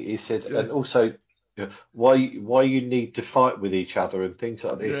hurt me. He said, and also, why you need to fight with each other and things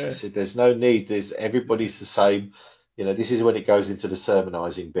like this. He said, there's no need. Everybody's the same. This is when it goes into the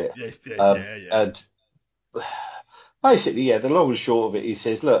sermonizing bit. Yes, And basically, the long and short of it, he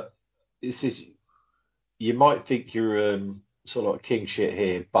says, look, this is, you might think you're sort of like king shit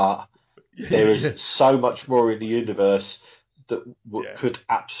here, but there is so much more in the universe that could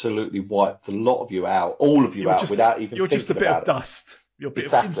absolutely wipe the lot of you out, all of you out, without even you're thinking just a bit about of dust. You're a bit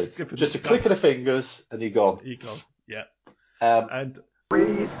exactly. of Just a click of the fingers and you're gone. You're gone. Yeah. And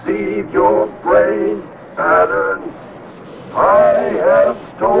receive your brain pattern. I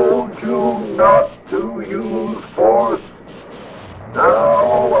have told you not to use force.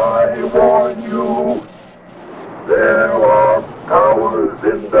 Now I warn you, there are powers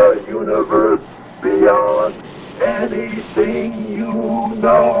in the universe beyond anything you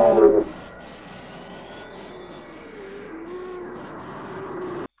know.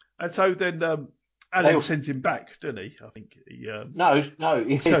 And so then Alan sends him back, doesn't he? I think he. No.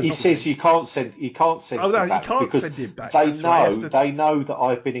 He says you can't send. He can't send. Oh no, him back he can't because send him back. They know that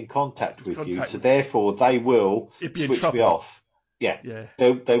I've been in contact with you, so therefore they will switch me off. Yeah.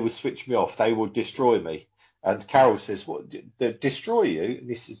 They will switch me off. They will destroy me. And Carol says, "What? They destroy you?" And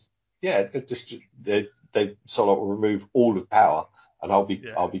this is they sort of remove all of power, and I'll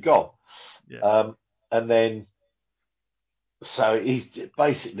be gone. Yeah. And then. So he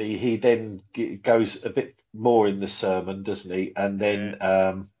then goes a bit more in the sermon, doesn't he? And then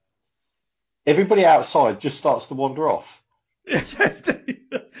everybody outside just starts to wander off.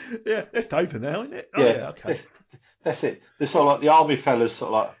 Yeah, that's over now, isn't it? Oh, okay. That's it. They're sort of like the army fellas,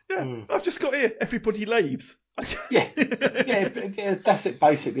 sort of like. I've just got here. Everybody leaves. yeah, that's it.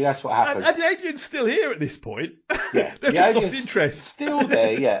 Basically, that's what happens. And the alien's still here at this point. Yeah, they've just lost interest. Still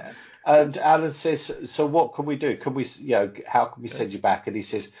there, yeah. And Alan says, "So what can we do? Can we, how can we send you back?" And he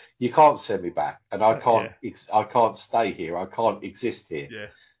says, "You can't send me back, and I can't. I can't stay here. I can't exist here." Yeah.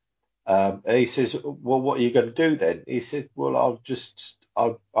 And he says, "Well, what are you going to do then?" He said, "Well,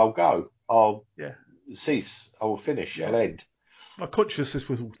 I'll go. I'll cease. I will finish. I'll end. My consciousness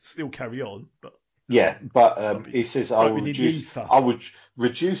will still carry on, but." He says, I would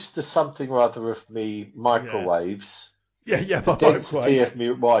reduce the something or other of me microwaves. The density of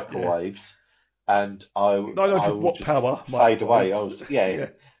me microwaves, and I will just fade away.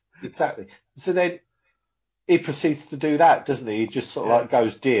 Exactly. So then he proceeds to do that, doesn't he? He just sort of like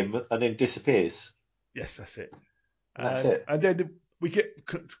goes dim and then disappears. Yes, that's it. That's it. And then we get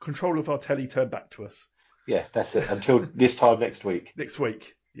control of our telly turned back to us. Yeah, that's it. Until this time next week. Next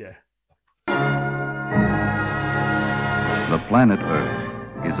week, yeah. The planet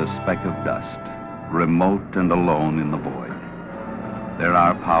Earth is a speck of dust, remote and alone in the void. There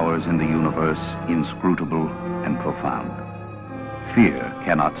are powers in the universe inscrutable and profound. Fear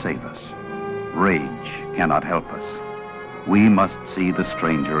cannot save us. Rage cannot help us. We must see the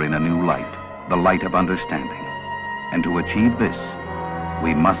stranger in a new light, the light of understanding. And to achieve this,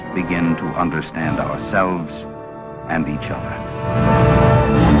 we must begin to understand ourselves and each other.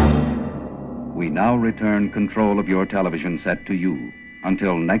 We now return control of your television set to you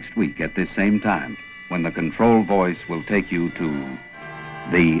until next week at this same time, when the control voice will take you to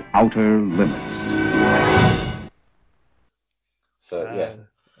the outer limits. So,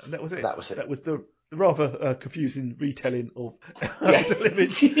 and that was it. That was it. That was the rather confusing retelling of Outer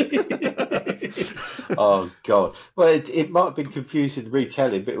Limits. Oh, God. Well, it might have been confusing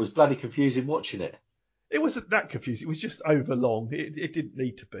retelling, but it was bloody confusing watching it. It wasn't that confusing. It was just over long. It didn't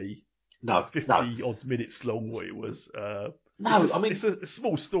need to be. No, 50 odd minutes long. What it was. It's a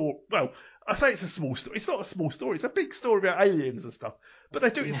small story. Well, I say it's a small story. It's not a small story. It's a big story about aliens and stuff. But they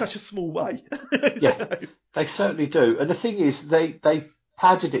do it in such a small way. They certainly do. And the thing is, they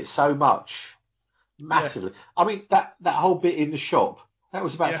padded it so much, massively. Yeah. I mean, that whole bit in the shop, that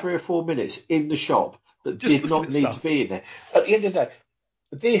was about 3 or 4 minutes in the shop that just did not need to be in there. At the end of the day,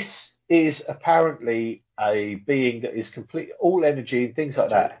 this is apparently a being that is complete, all energy and things like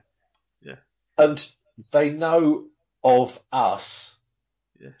that. Yeah. And they know of us.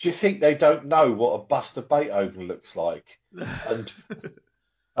 Yeah. Do you think they don't know what a bust of Beethoven looks like? And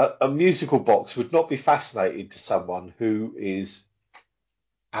a musical box would not be fascinating to someone who is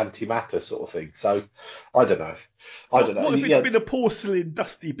antimatter sort of thing. So I don't know. I don't know. What if it's Yeah. been a porcelain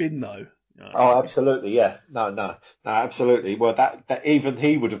dusty bin though? Oh, absolutely. Yeah. No, absolutely. Well, that even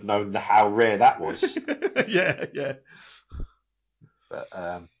he would have known how rare that was. yeah. But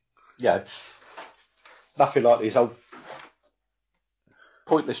yeah, nothing like these old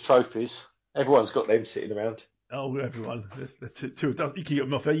pointless trophies. Everyone's got them sitting around. Oh, everyone. The two, you can get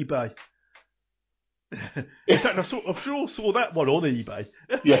them off eBay. In fact, I sure saw that one on eBay.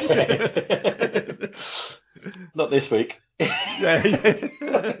 Yeah. Not this week. yeah.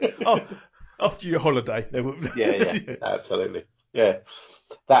 Oh, after your holiday. Yeah, absolutely. Yeah.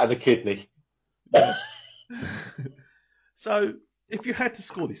 That and a kidney. Yeah. So, if you had to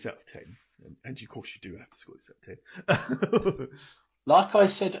score this out of 10, and of course you do have to score this out of 10. Like I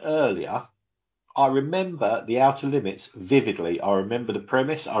said earlier, I remember the Outer Limits vividly. I remember the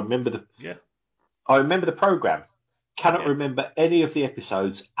premise. I remember the program. Cannot remember any of the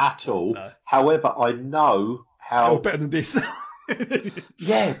episodes at all. No. However, I know how. Better than this.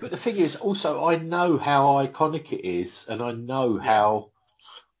 Yeah, but the thing is, also, I know how iconic it is, and I know how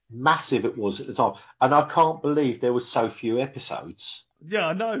massive it was at the time. And I can't believe there were so few episodes. Yeah,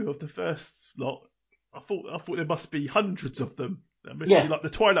 I know of the first lot. I thought there must be hundreds of them. There must be like the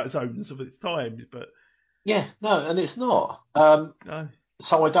Twilight Zones of its time, but yeah, no, and it's not. No.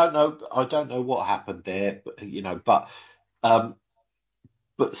 So I don't know. I don't know what happened there, but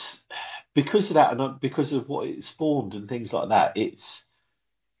but because of that and because of what it spawned and things like that, it's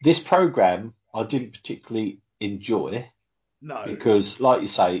this program I didn't particularly enjoy. No, because like you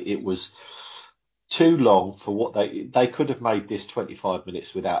say, it was too long for what they could have made this 25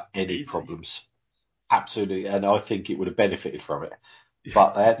 minutes without any problems. Absolutely, and I think it would have benefited from it.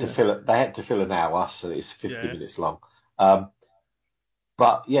 But they had to fill it. They had to fill an hour, so it's 50 minutes long.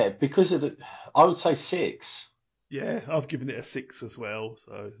 But yeah, because of I would say 6. Yeah, I've given it a 6 as well.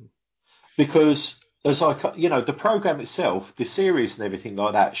 So because as the program itself, the series and everything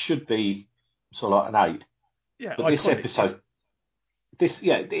like that should be sort of like an 8. Yeah, but this episode,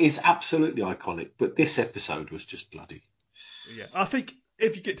 it is absolutely iconic. But this episode was just bloody. Yeah, I think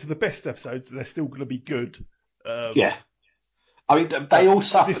if you get to the best episodes, they're still going to be good. Yeah, I mean they all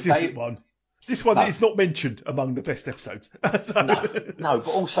suffer. This isn't one. This one is not mentioned among the best episodes. No, but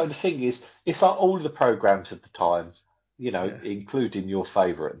also the thing is, it's like all the programs at the time, including your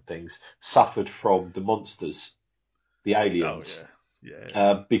favourite and things, suffered from the monsters, the aliens. Oh,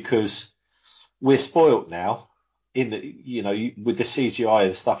 yeah. Because we're spoilt now with the CGI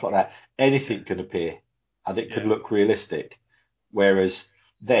and stuff like that. Anything can appear and it can look realistic. Whereas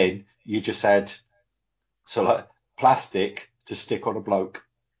then you just had like plastic to stick on a bloke.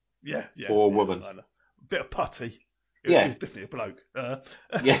 Yeah. Or a woman. A bit of putty. It was definitely a bloke.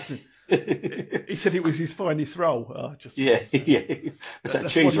 He said it was his finest role. Was that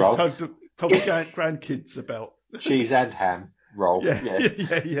cheese roll? Told the grandkids about. Cheese and ham roll.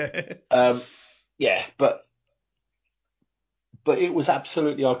 Yeah. But it was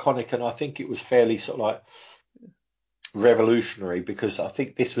absolutely iconic, and I think it was fairly sort of like revolutionary because I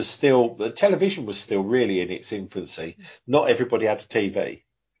think television was still really in its infancy. Not everybody had a TV.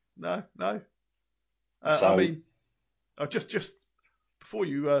 No. I mean, just before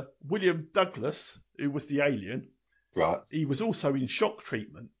you, William Douglas, who was the alien, right? He was also in Shock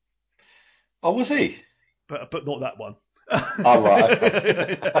Treatment. Oh, was he? But not that one. Oh, right.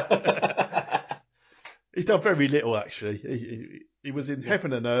 Okay. He's done very little actually. He was in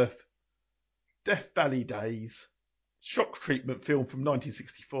Heaven and Earth, Death Valley Days, Shock Treatment film from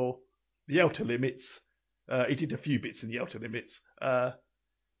 1964, The Outer Limits. He did a few bits in The Outer Limits.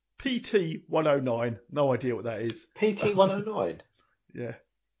 PT 109, no idea what that is. PT 109? Yeah.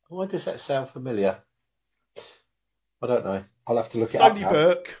 Why does that sound familiar? I don't know. I'll have to look it up. Stony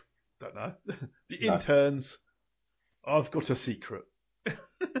Burke, don't know. The Interns, I've Got a Secret.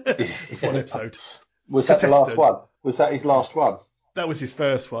 That's one episode. Was that the last one? Was that his last one? That was his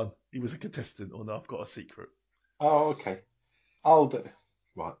first one. He was a contestant on I've Got a Secret. Oh, okay.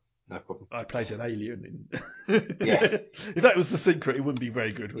 Right, no problem. I played an alien. Yeah. If that was the secret, it wouldn't be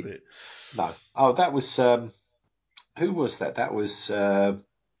very good, would it? No. Oh, that was... who was that? That was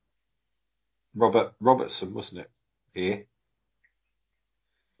Robertson, wasn't it? Here.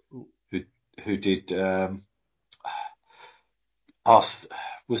 Who did... Ask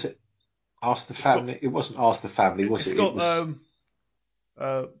the Family? It wasn't Ask the Family, was it? It's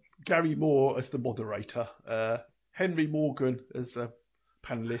got Gary Moore as the moderator, Henry Morgan as a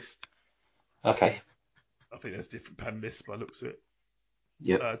panelist. Okay. I think there's different panelists by the looks of it.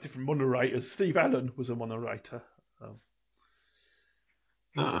 Yep. Different moderators. Steve Allen was a moderator.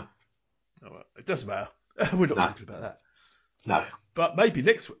 It doesn't matter. We're not talking about that. No. But maybe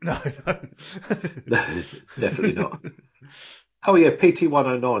next week. No. Definitely not. Oh, yeah,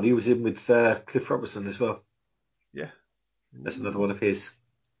 PT-109. He was in with Cliff Robertson as well. Yeah. That's another one of his. Is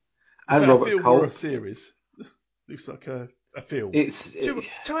and that Robert a film Culp. or a series? Looks like a film. It's 2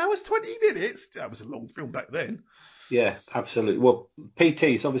 hours, 20 minutes? That was a long film back then. Yeah, absolutely. Well,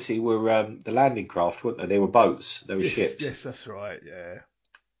 PTs obviously were the landing craft, weren't they? They were boats. They were ships. Yes, that's right, yeah.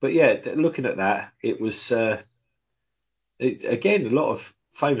 But yeah, looking at that, it was, again, a lot of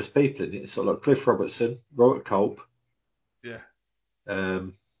famous people in it. Sort of like Cliff Robertson, Robert Culp. Yeah.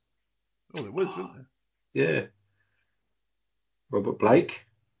 There was, wasn't there? Yeah. Robert Blake.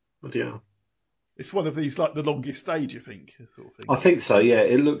 What do you know? It's one of these, like, the longest stage, you think, sort of thing. I think so, yeah.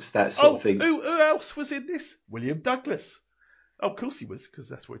 It looks that sort of thing. Who else was in this? William Douglas. Oh, of course he was, because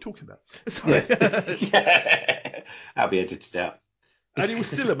that's what we're talking about. Sorry. Yeah. That'll be edited out. And he was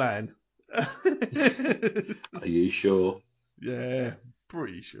still a man. Are you sure? Yeah,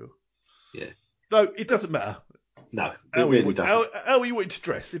 pretty sure. Yeah. Though it doesn't matter. No, it really doesn't. How you want to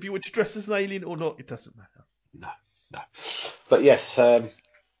dress. If you want to dress as an alien or not, it doesn't matter. No. But yes,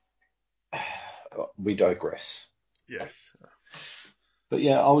 we digress. Yes. But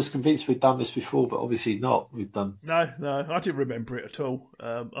yeah, I was convinced we'd done this before, but obviously not. We've done. No, I didn't remember it at all.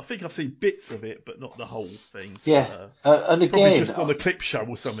 I think I've seen bits of it, but not the whole thing. Yeah, and again, probably just on a clip show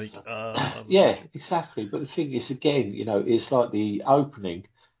or something. Yeah, exactly. But the thing is, again, it's like the opening.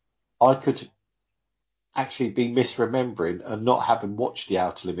 I could actually be misremembering and not having watched The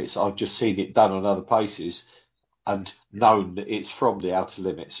Outer Limits. I've just seen it done on other places and known that it's from The Outer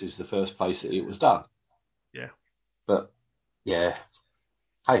Limits is the first place that it was done. Yeah. But yeah.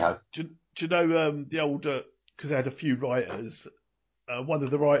 Hey ho. Do you know the old? Because they had a few writers. One of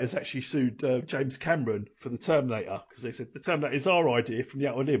the writers actually sued James Cameron for the Terminator because they said the Terminator is our idea from the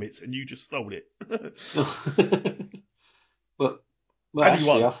Outer Limits and you just stole it. Well, and actually, he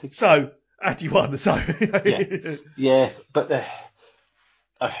won. I think so. And he won. So yeah, but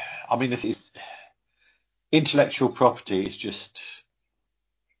I mean, if it's intellectual property, it's just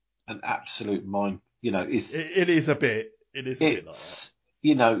an absolute mind. It is a bit. It is a bit like that.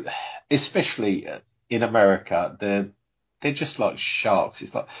 Especially in America, they're just like sharks.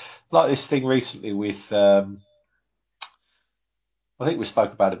 It's like this thing recently with I think we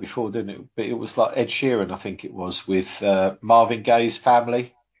spoke about it before, didn't it? But it was like Ed Sheeran, I think it was, with Marvin Gaye's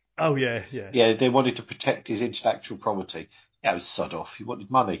family. Oh yeah. Yeah, they wanted to protect his intellectual property. Yeah, it was sod off. He wanted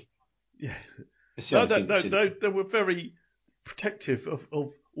money. Yeah. It's the only thing they were very protective of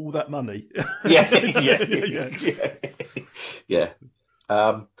all that money. Yeah.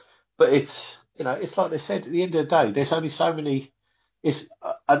 But it's it's like they said at the end of the day. There's only so many.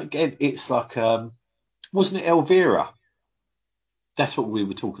 And again, it's like wasn't it Elvira? That's what we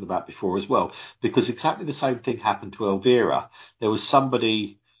were talking about before as well, because exactly the same thing happened to Elvira. There was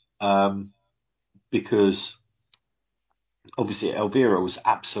somebody because obviously Elvira was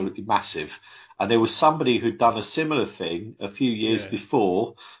absolutely massive. And there was somebody who'd done a similar thing a few years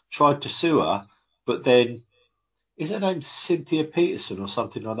before, tried to sue her, but then, is her name Cynthia Peterson or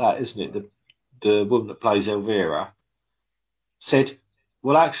something like that, isn't it? The woman that plays Elvira said,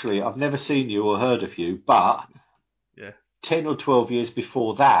 well, actually, I've never seen you or heard of you, but 10 or 12 years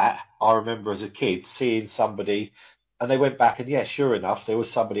before that, I remember as a kid seeing somebody. And they went back, and sure enough, there was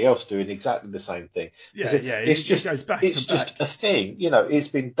somebody else doing exactly the same thing. It's just a thing, it's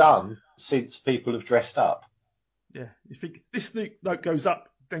been done since people have dressed up. Yeah, you think this note goes up,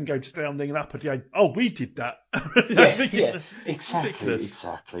 then goes down, then up again. Oh, we did that.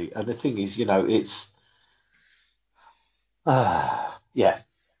 Exactly. And the thing is, it's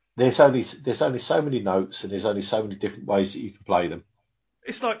There's only so many notes, and there's only so many different ways that you can play them.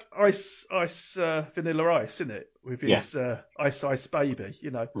 It's like Ice Vanilla Ice, isn't it? With his Ice Baby,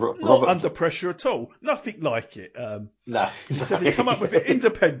 not under pressure at all. Nothing like it. No. He said he'd come up with it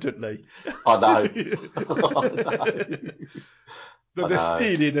independently. I know. But there's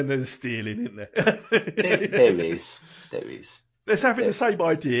stealing and there's stealing, isn't there? There is. There's having the same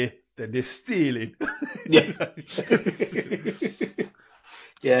idea, then there's stealing. Yeah.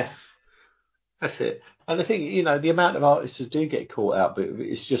 That's it. And the thing, the amount of artists who do get caught out, but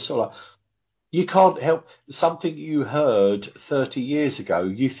it's just sort of like, you can't help something you heard 30 years ago,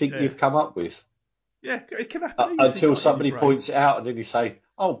 you think you've come up with. Yeah, it can happen easy, until somebody points it out, and then you say,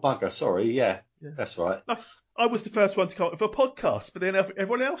 oh, bugger, sorry, that's right. I was the first one to come up with a podcast, but then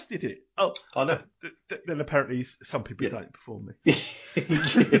everyone else did it. Oh, I know. Then apparently some people done it before me.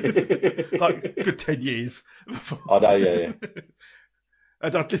 Like good 10 years before. I know, yeah.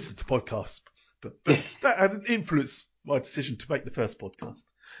 And I'd listened to podcasts, but that hadn't influenced my decision to make the first podcast.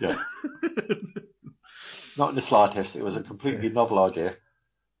 Yeah. Not in the slightest. It was a completely novel idea.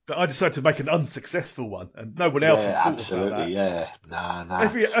 But I decided to make an unsuccessful one, and no one else had thought about that. Yeah, nah.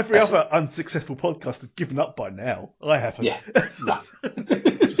 Every other unsuccessful podcast has given up by now. I haven't. Yeah, no.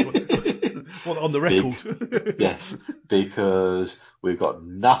 Just want on the record. Yes, because we've got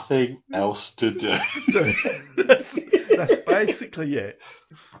nothing else to do. That's basically it.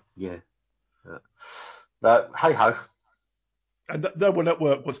 Yeah. But hey ho. And no one at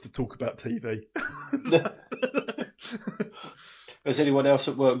work wants to talk about TV. Has anyone else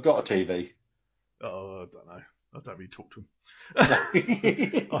at work got a TV? Oh, I don't know. I don't really talk to them.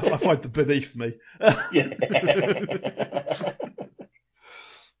 I find them beneath me.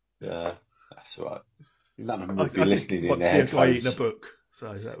 Yeah, that's all right. None of them would be listening in their headphones. I did see a guy eating a book,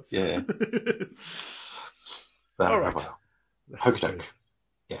 so that was... Yeah. All right. Well. Okey-doke.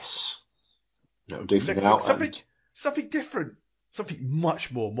 Yes. That'll do for now. Something different. Something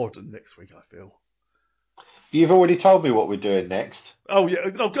much more modern next week, I feel. You've already told me what we're doing next. Oh, yeah.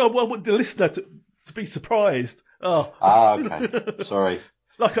 Oh, God, I want the listener to be surprised. Oh. Okay. Sorry.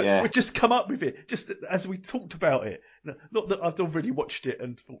 We just come up with it, just as we talked about it. Not that I'd already watched it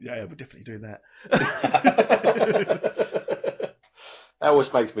and thought, yeah, we're definitely doing that. That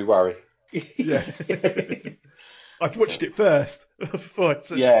always makes me worry. Yeah. I'd watched it first before I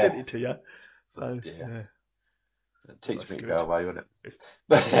sent it to you. So, yeah. It teaches me to go away, wouldn't it?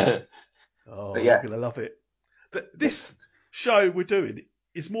 But you're going to love it. But this show we're doing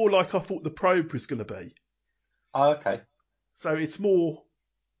is more like I thought the probe was going to be. Oh, okay. So it's more...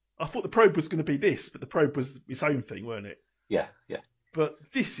 I thought the probe was going to be this, but the probe was its own thing, weren't it? Yeah. But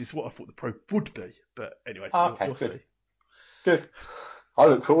this is what I thought the probe would be. But anyway, you'll see. Good. I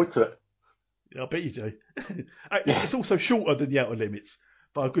look forward to it. Yeah, I bet you do. It's also shorter than the Outer Limits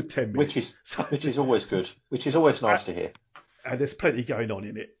by a good 10 minutes. Which is always good. Which is always nice to hear. And there's plenty going on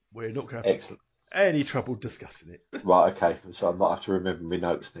in it. We're not going to have any trouble discussing it. Right, okay. So I might have to remember my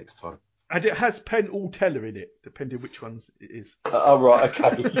notes next time. And it has Penn or Teller in it, depending which ones it is. Right,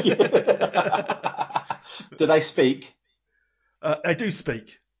 okay. Do they speak? They do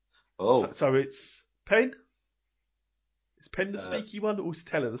speak. Oh. So it's Penn? Is Penn the speaky one, or is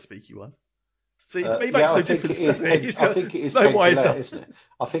Teller the speaky one? See, it makes no difference, does it? I think it is Penn Gillette, isn't it?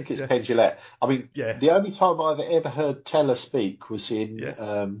 I think it's Penn Gillette. I mean, the only time I've ever heard Teller speak was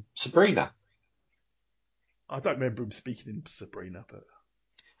in Sabrina. I don't remember him speaking in Sabrina, but...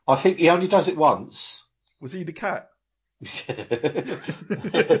 I think he only does it once. Was he the cat?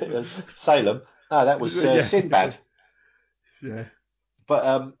 Salem. No, that was Sinbad. Yeah.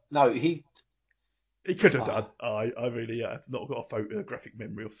 But no, he could have done. I really have not got a photographic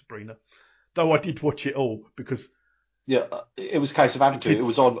memory of Sabrina. Though I did watch it all because... Yeah, it was a case of having to. It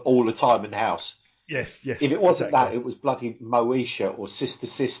was on all the time in the house. Yes. If it wasn't that, it was bloody Moesha or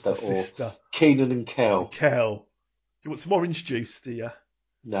Sister or Keenan and Kel. Kel. You want some orange juice, do you?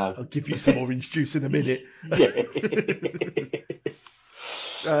 No. I'll give you some orange juice in a minute.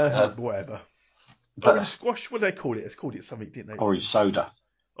 Whatever. Orange squash? What do they call it? It's called it something, didn't they? Orange soda.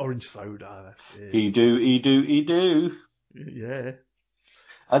 Orange soda, that's it. He do. Yeah.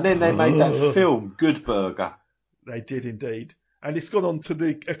 And then they made that film, Good Burger. They did indeed. And it's gone on to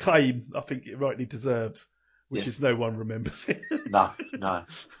the acclaim I think it rightly deserves, which is no one remembers it. No.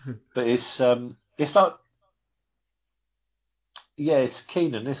 But it's like... Yeah, it's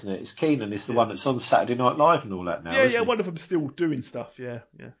Keenan, isn't it? It's Keenan. It's the one that's on Saturday Night Live and all that now. Yeah. One of them's still doing stuff. Yeah.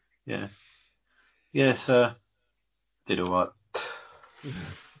 Yes, did all right.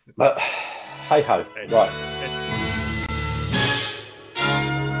 But hey ho, right.